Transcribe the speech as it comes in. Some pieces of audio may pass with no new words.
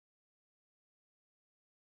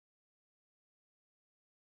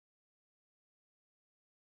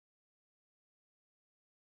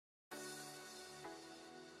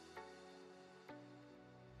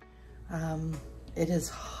It is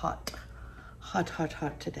hot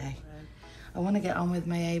today. I want to get on with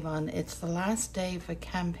my Avon. It's the last day for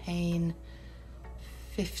campaign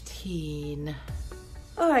 15.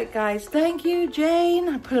 All right, guys, thank you, Jane.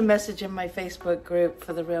 I put a message in my Facebook group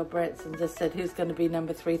for the Real Brits and just said who's going to be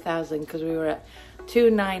number 3,000 because we were at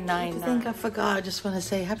 2,999. I think I forgot. I just want to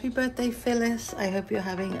say happy birthday, Phyllis. I hope you're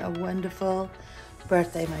having a wonderful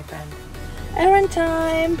birthday, my friend. Errand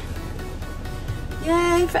time.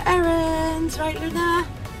 Yay for errands, right, Luna?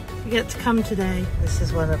 You get to come today. This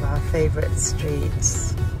is one of our favorite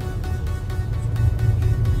streets.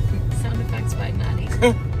 Sound effects by Maddie.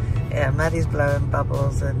 Yeah, Maddie's blowing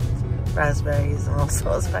bubbles and raspberries and all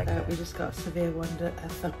sorts of things. We just got a severe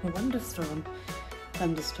thunderstorm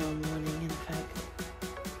warning, in fact.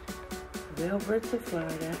 Real Brits of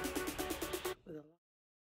Florida. Good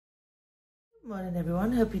morning,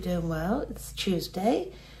 everyone. Hope you're doing well. It's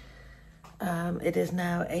Tuesday. It is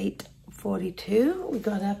now 8:42. We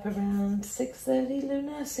got up around 6:30,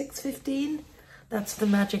 Luna, 6:15. That's the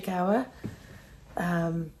magic hour.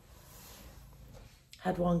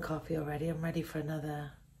 Had one coffee already. I'm ready for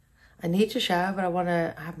another. I need to shower, but I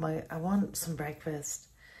want some breakfast.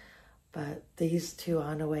 But these two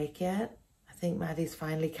aren't awake yet. I think Maddie's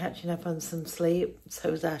finally catching up on some sleep. So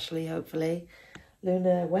is Ashley, hopefully.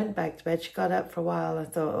 Luna went back to bed. She got up for a while. I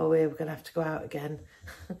thought, oh, we're going to have to go out again.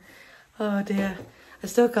 Oh, dear. I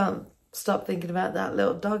still can't stop thinking about that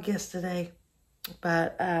little dog yesterday.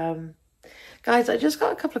 But, guys, I just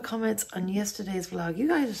got a couple of comments on yesterday's vlog. You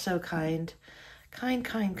guys are so kind.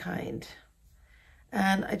 Kind.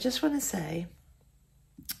 And I just want to say,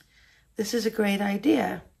 this is a great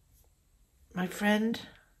idea. My friend,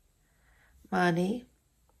 Mani,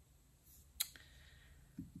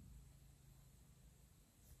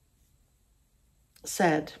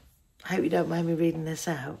 said, I hope you don't mind me reading this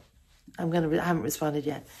out. I haven't responded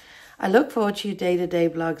yet. I look forward to your day-to-day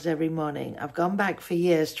vlogs every morning. I've gone back for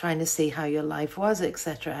years trying to see how your life was,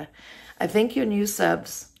 etc. I think your new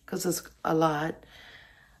subs, because there's a lot,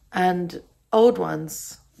 and old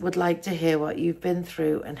ones would like to hear what you've been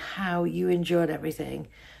through and how you endured everything.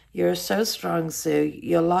 You're so strong, Sue.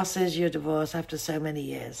 Your losses, your divorce after so many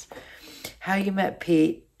years. How you met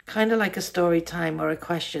Pete, kind of like a story time or a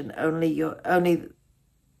question only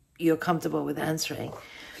you're comfortable with answering.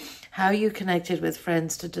 How you connected with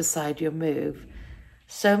friends to decide your move.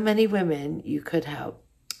 So many women you could help.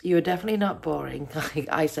 You were definitely not boring.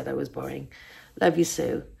 I said I was boring. Love you,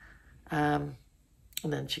 Sue. And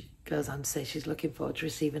then she goes on to say she's looking forward to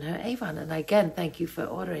receiving her Avon. And again, thank you for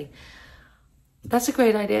ordering. That's a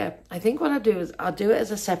great idea. I think what I'll do is I'll do it as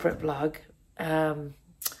a separate vlog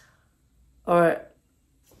or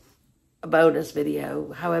a bonus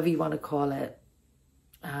video, however you want to call it.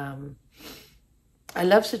 I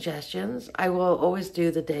love suggestions. I will always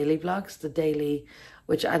do the daily vlogs,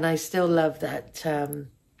 and I still love that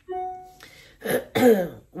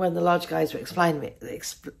when the Lodge guys were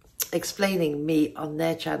explaining me on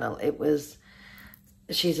their channel,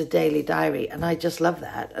 she's a daily diary, and I just love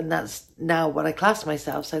that, and that's now what I class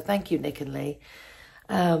myself, so thank you, Nick and Lee.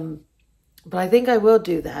 But I think I will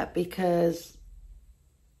do that because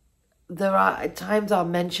there are at times I'll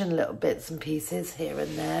mention little bits and pieces here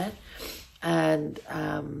and there, and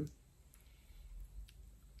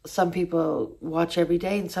some people watch every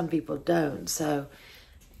day and some people don't, so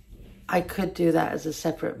I could do that as a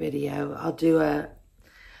separate video. I'll do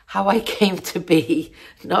how I came to be,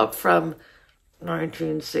 not from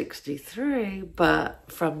 1963,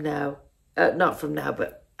 but from now, not from now,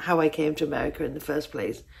 but how I came to America in the first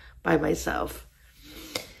place by myself.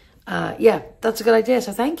 Yeah, that's a good idea.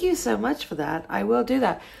 So thank you so much for that. I will do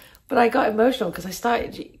that. But I got emotional because I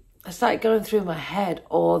started going through my head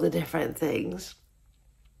all the different things.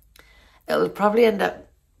 It'll probably end up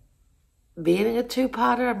being a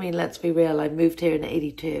two-parter. I mean, let's be real. I moved here in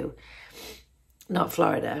 82, not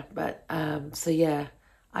Florida. But so yeah,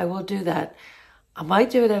 I will do that. I might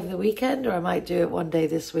do it over the weekend or I might do it one day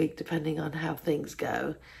this week, depending on how things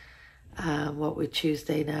go. What we're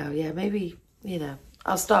Tuesday now. Yeah, maybe,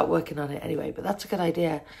 I'll start working on it anyway, but that's a good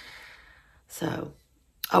idea. So,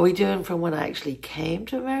 are we doing from when I actually came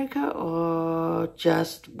to America or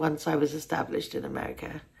just once I was established in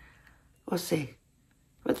America? We'll see.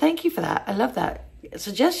 But thank you for that. I love that.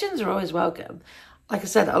 Suggestions are always welcome. Like I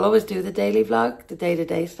said, I'll always do the daily vlog, the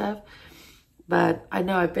day-to-day stuff. But I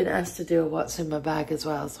know I've been asked to do a what's in my bag as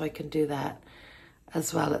well, so I can do that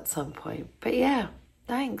as well at some point. But yeah,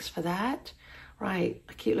 thanks for that. Right,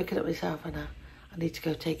 I keep looking at myself and I need to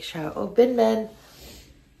go take a shower. Oh, bin men.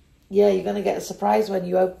 Yeah, you're going to get a surprise when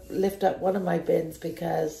you lift up one of my bins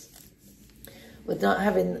because with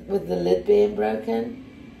the lid being broken,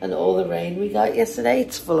 And all the rain we got yesterday,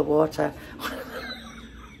 it's full of water.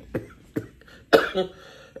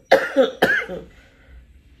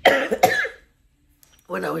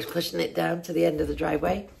 When I was pushing it down to the end of the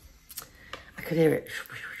driveway, I could hear it.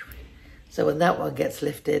 So when that one gets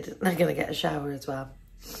lifted, they're going to get a shower as well.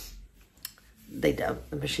 They don't.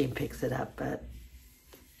 The machine picks it up, but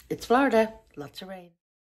it's Florida. Lots of rain.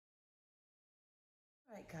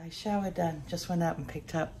 Right, guys, shower done. Just went out and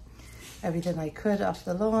picked up everything I could off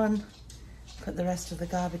the lawn. Put the rest of the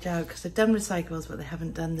garbage out because they've done recyclables, but they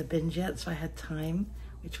haven't done the bins yet, so I had time,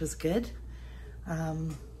 which was good.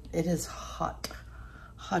 It is hot.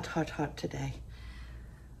 Hot today.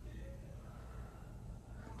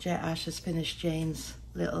 Ash has finished Jane's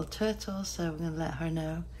little turtle, so I'm going to let her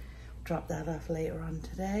know. Drop that off later on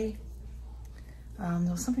today.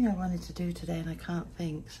 There was something I wanted to do today and I can't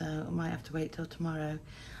think, so I might have to wait till tomorrow.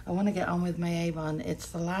 I want to get on with my Avon. It's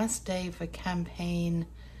the last day for campaign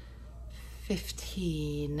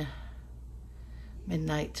 15,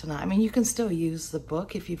 midnight tonight. I mean, you can still use the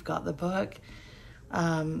book if you've got the book.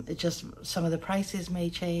 It just, some of the prices may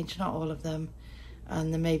change, not all of them.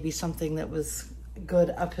 And there may be something that was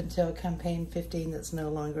good up until campaign 15 that's no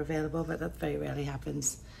longer available, but that very rarely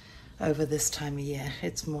happens over this time of year.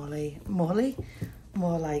 It's more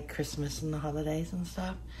like Christmas and the holidays and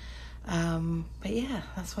stuff. But yeah,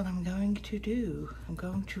 that's what I'm going to do. I'm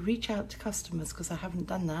going to reach out to customers because I haven't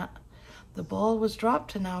done that. The ball was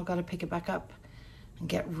dropped and now I've got to pick it back up and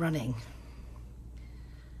get running.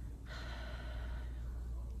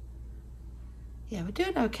 Yeah, we're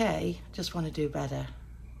doing okay. Just want to do better.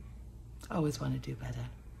 Always want to do better.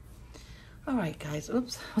 All right, guys.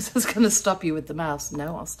 Oops, I was just going to stop you with the mouse.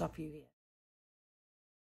 No, I'll stop you here.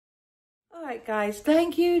 All right, guys.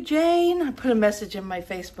 Thank you, Jane. I put a message in my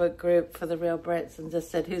Facebook group for the Real Brits and just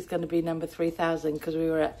said who's going to be number 3,000 because we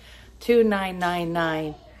were at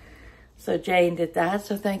 2999. So Jane did that.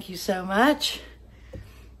 So thank you so much.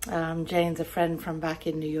 Jane's a friend from back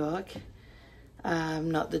in New York.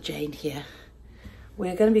 Not the Jane here.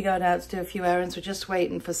 We're going to be going out to do a few errands. We're just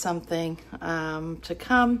waiting for something to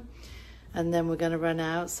come. And then we're going to run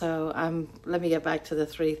out. So let me get back to the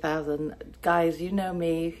 3,000. Guys, you know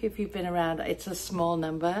me. If you've been around, it's a small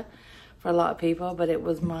number for a lot of people. But it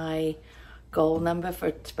was my goal number for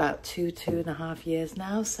about 2.5 years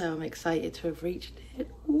now. So I'm excited to have reached it.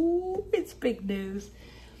 Ooh, it's big news.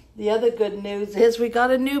 The other good news is we got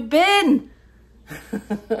a new bin.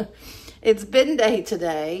 It's bin day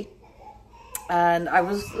today. And I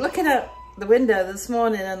was looking at the window this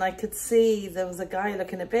morning and I could see there was a guy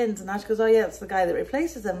looking at bins, and Ash goes, oh yeah, it's the guy that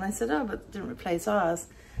replaces them. And I said, oh, but it didn't replace ours.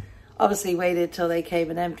 Obviously waited till they came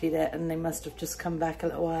and emptied it, and they must have just come back a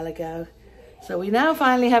little while ago. So we now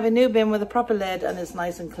finally have a new bin with a proper lid and it's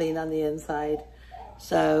nice and clean on the inside.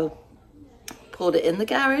 So pulled it in the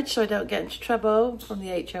garage so I don't get into trouble from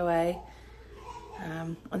the HOA.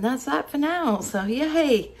 And that's that for now. So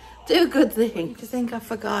yay, do a good thing. I think I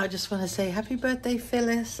forgot, I just want to say happy birthday,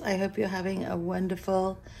 Phyllis. I hope you're having a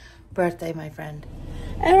wonderful birthday, my friend.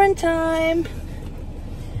 Errand time.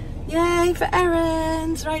 Yay for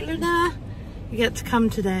errands, right Luna? You get to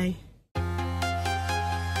come today. I'm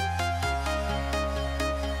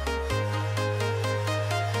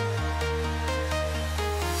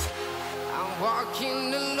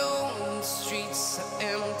walking alone, the streets are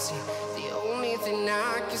empty. The only thing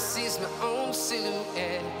I can see is my own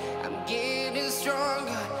silhouette. I'm getting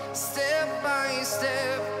stronger, step by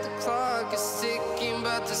step. The clock is ticking,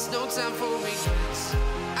 but there's no time for regrets.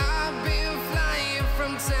 I've been flying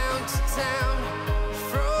from town to town,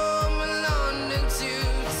 from London to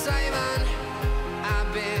Taiwan.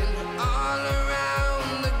 I've been all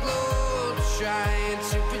around the globe trying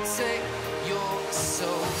to protect your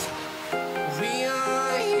soul. We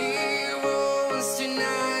are heroes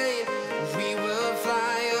tonight. We will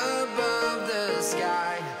fly above the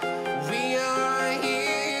sky. We are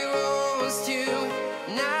heroes tonight.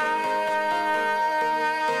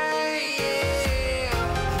 Yeah.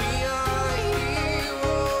 We are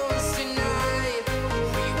heroes tonight.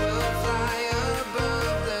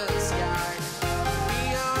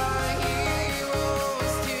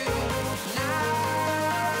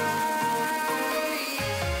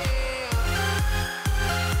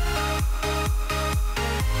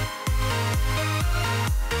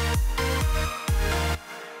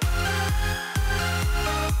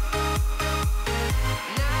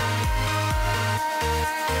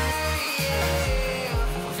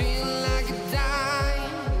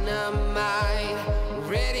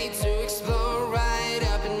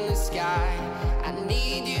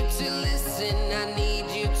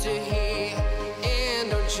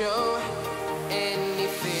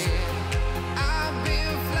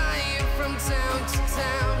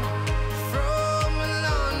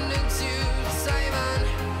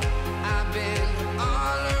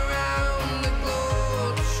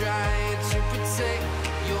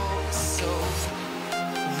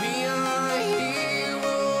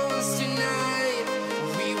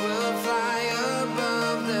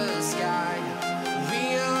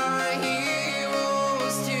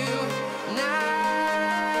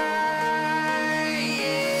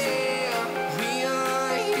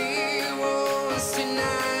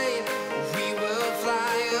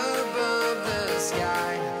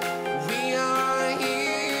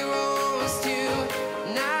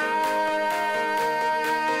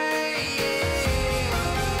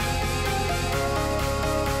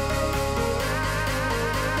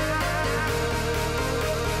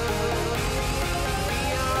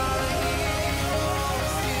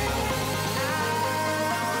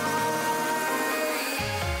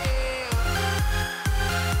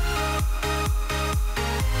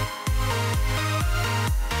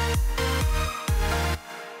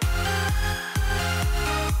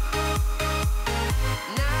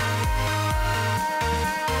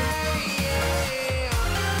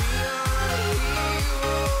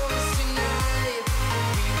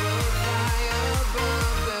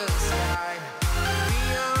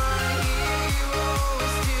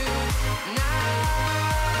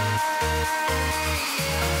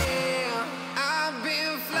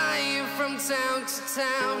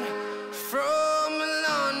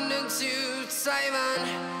 since Avon.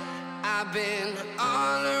 I've been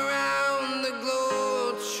all around the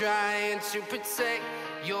globe trying to protect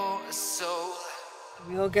your soul.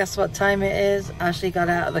 We all guess what time it is. Ashley got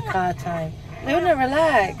out of the car time. Luna,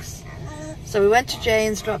 relax. So we went to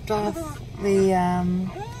Jane's, dropped off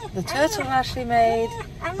the turtle Ashley made.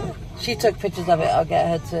 She took pictures of it. I'll get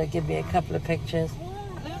her to give me a couple of pictures.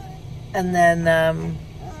 And then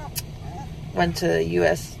went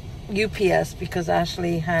to UPS because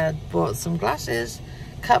Ashley had bought some glasses,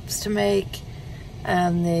 cups to make,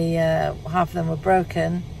 and the half of them were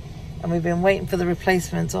broken. And we've been waiting for the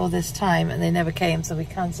replacements all this time and they never came, so we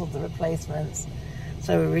cancelled the replacements.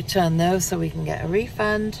 So we returned those so we can get a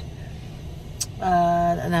refund.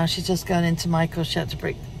 And now she's just going into Michael's. She had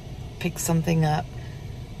to pick something up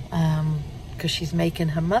because she's making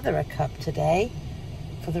her mother a cup today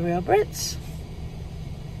for the Real Brits.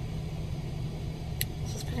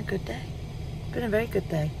 So it's been a good day. It's been a very good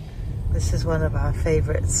day. This is one of our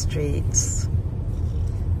favourite streets.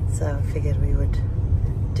 So I figured we would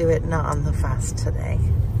do it not on the fast today.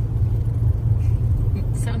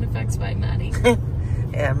 Sound effects by Maddie.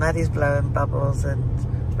 Yeah, Maddie's blowing bubbles and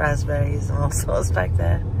raspberries and all sorts back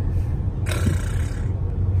there.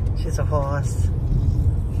 She's a horse.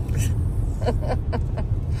 Probably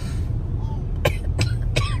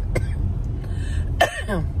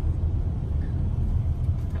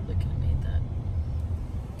could have made that.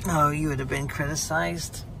 Oh, you would have been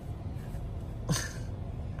criticized.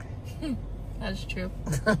 That's true.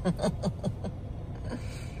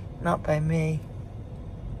 Not by me.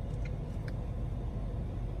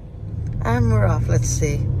 And we're off. Let's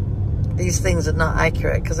see. These things are not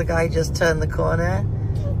accurate because a guy just turned the corner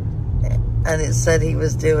and it said he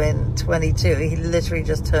was doing 22. He literally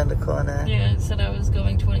just turned a corner. Yeah, it said I was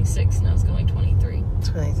going 26 and I was going 23.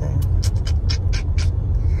 23.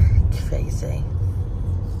 Crazy.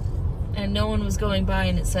 And no one was going by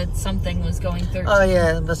and it said something was going 13. Oh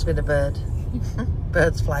yeah, it must have been a bird.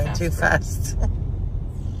 Bird's flying too fast.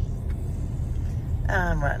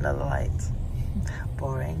 And we're at another light.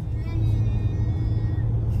 Boring.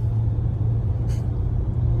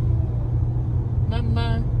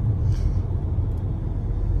 Mama.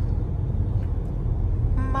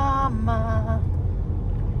 Mama.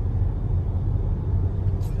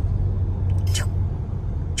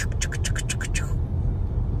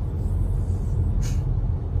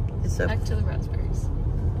 It's so Back to the raspberries.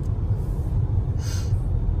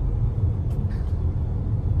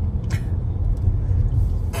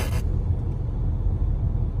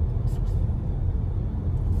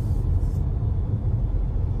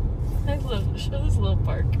 I love it. Show this little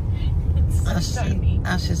park. It's so tiny.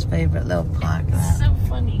 Ash's favourite little park. It's so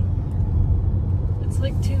funny. It's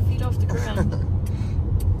like 2 feet off the ground.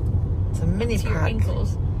 It's a mini To your park.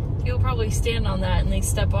 ankles. People probably stand on that and they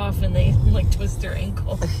step off and they like twist their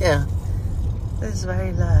ankle. Yeah. It's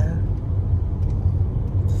very low.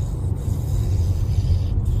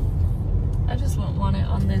 I just wouldn't want it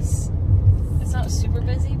on this. It's not super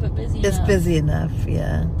busy, but busy enough. It's busy enough,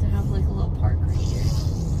 yeah. To have like a little park right here.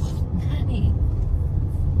 Honey.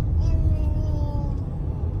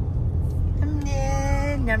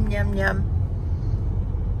 Yum, yum, yum.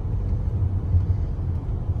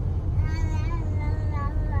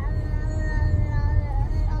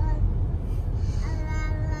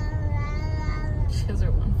 She has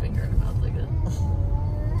her one finger in her mouth like that.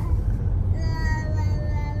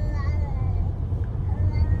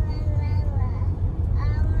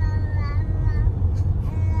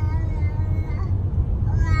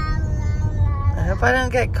 I hope I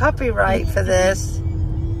don't get copyright for this.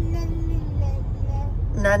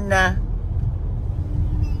 Nana.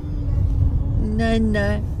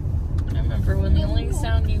 Nana. I remember when the only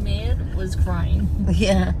sound you made was crying.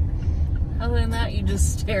 Yeah. Other than that, you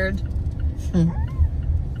just stared.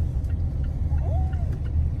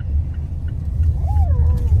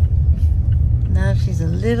 Now she's a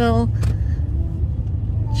little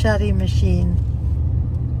chatty machine.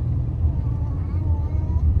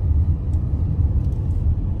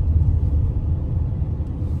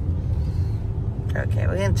 Okay,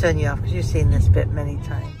 we're going to turn you off because you've seen this bit many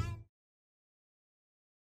times.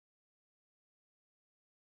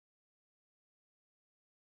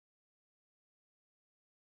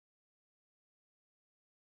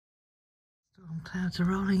 Storm clouds are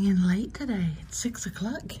rolling in late today. It's 6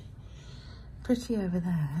 o'clock. Pretty over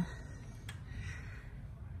there.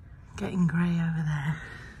 Getting grey over there.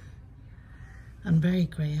 And very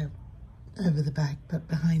grey over the back, but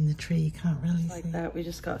behind the tree you can't really see. Like that, we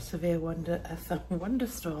just got a severe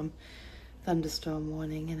thunderstorm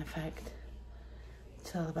warning in effect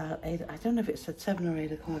till about 8. I don't know if it said 7 or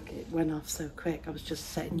 8 o'clock. It went off so quick. I was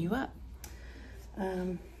just setting you up.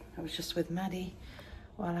 I was just with Maddie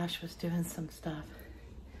while Ash was doing some stuff.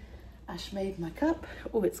 Ash made my cup.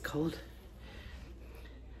 Oh, it's cold.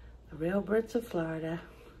 The Real Brits of Florida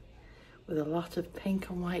with a lot of pink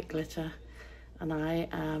and white glitter, and I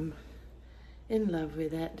am in love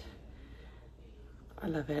with it. I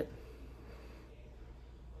love it.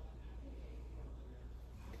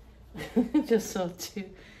 Just saw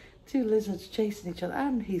two lizards chasing each other,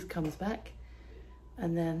 and he comes back.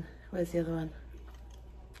 And then where's the other one?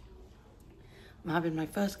 I'm having my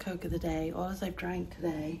first Coke of the day. All I've drank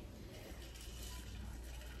today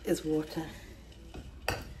is water,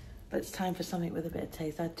 but it's time for something with a bit of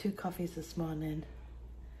taste. I had 2 coffees this morning.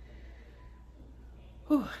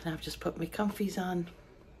 Oh, and I've just put my comfies on.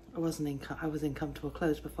 I was in comfortable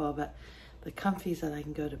clothes before, but the comfies that I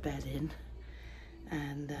can go to bed in.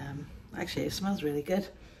 And actually it smells really good.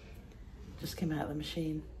 Just came out of the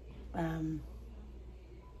machine. I'm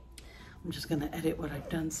just going to edit what I've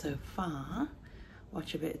done so far,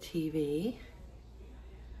 watch a bit of TV,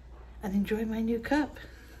 and enjoy my new cup.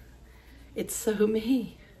 It's so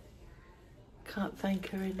me. Can't thank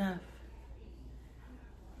her enough.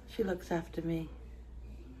 She looks after me.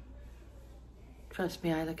 Trust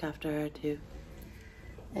me, I look after her too.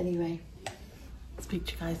 Anyway, I'll speak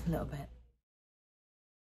to you guys in a little bit.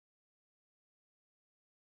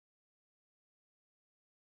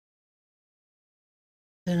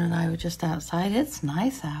 And I were just outside. It's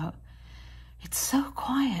nice out. It's so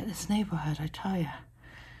quiet, this neighborhood, I tell you.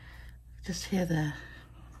 Just hear the,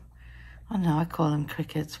 oh no, I call them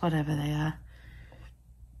crickets, whatever they are.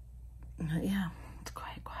 But yeah, it's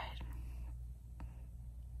quite quiet.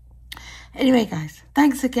 Anyway, guys,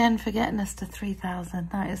 thanks again for getting us to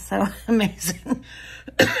 3,000. That is so amazing.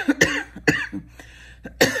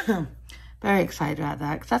 Very excited about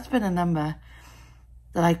that, because that's been a number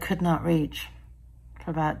that I could not reach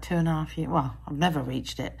for about 2.5 years. Well, I've never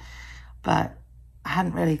reached it, but I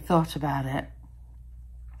hadn't really thought about it.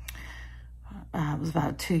 It was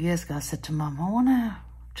about 2 years ago. I said to Mum, I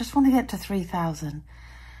just want to get to 3,000.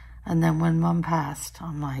 And then when Mum passed,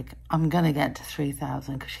 I'm like, I'm going to get to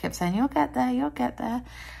 3,000, because she kept saying, you'll get there, you'll get there.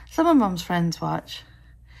 Some of Mum's friends watch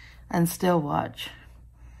and still watch.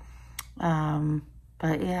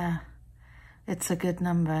 But yeah, it's a good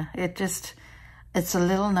number. It's a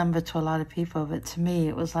little number to a lot of people, but to me,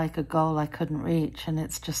 it was like a goal I couldn't reach, and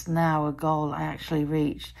it's just now a goal I actually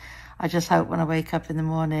reached. I just hope when I wake up in the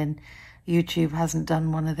morning, YouTube hasn't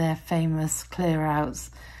done one of their famous clear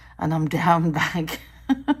outs and I'm down back.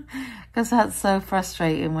 Because that's so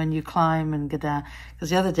frustrating when you climb and go down. Because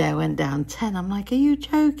the other day I went down 10. I'm like, are you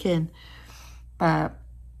joking? But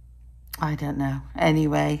I don't know.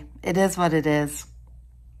 Anyway, it is what it is.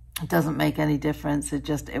 It doesn't make any difference.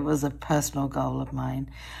 It was a personal goal of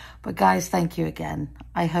mine. But guys, thank you again.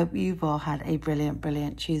 I hope you've all had a brilliant,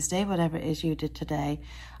 brilliant Tuesday, whatever it is you did today.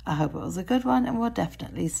 I hope it was a good one, and we'll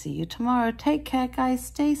definitely see you tomorrow. Take care, guys.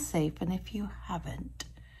 Stay safe. And if you haven't,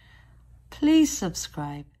 please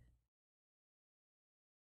subscribe.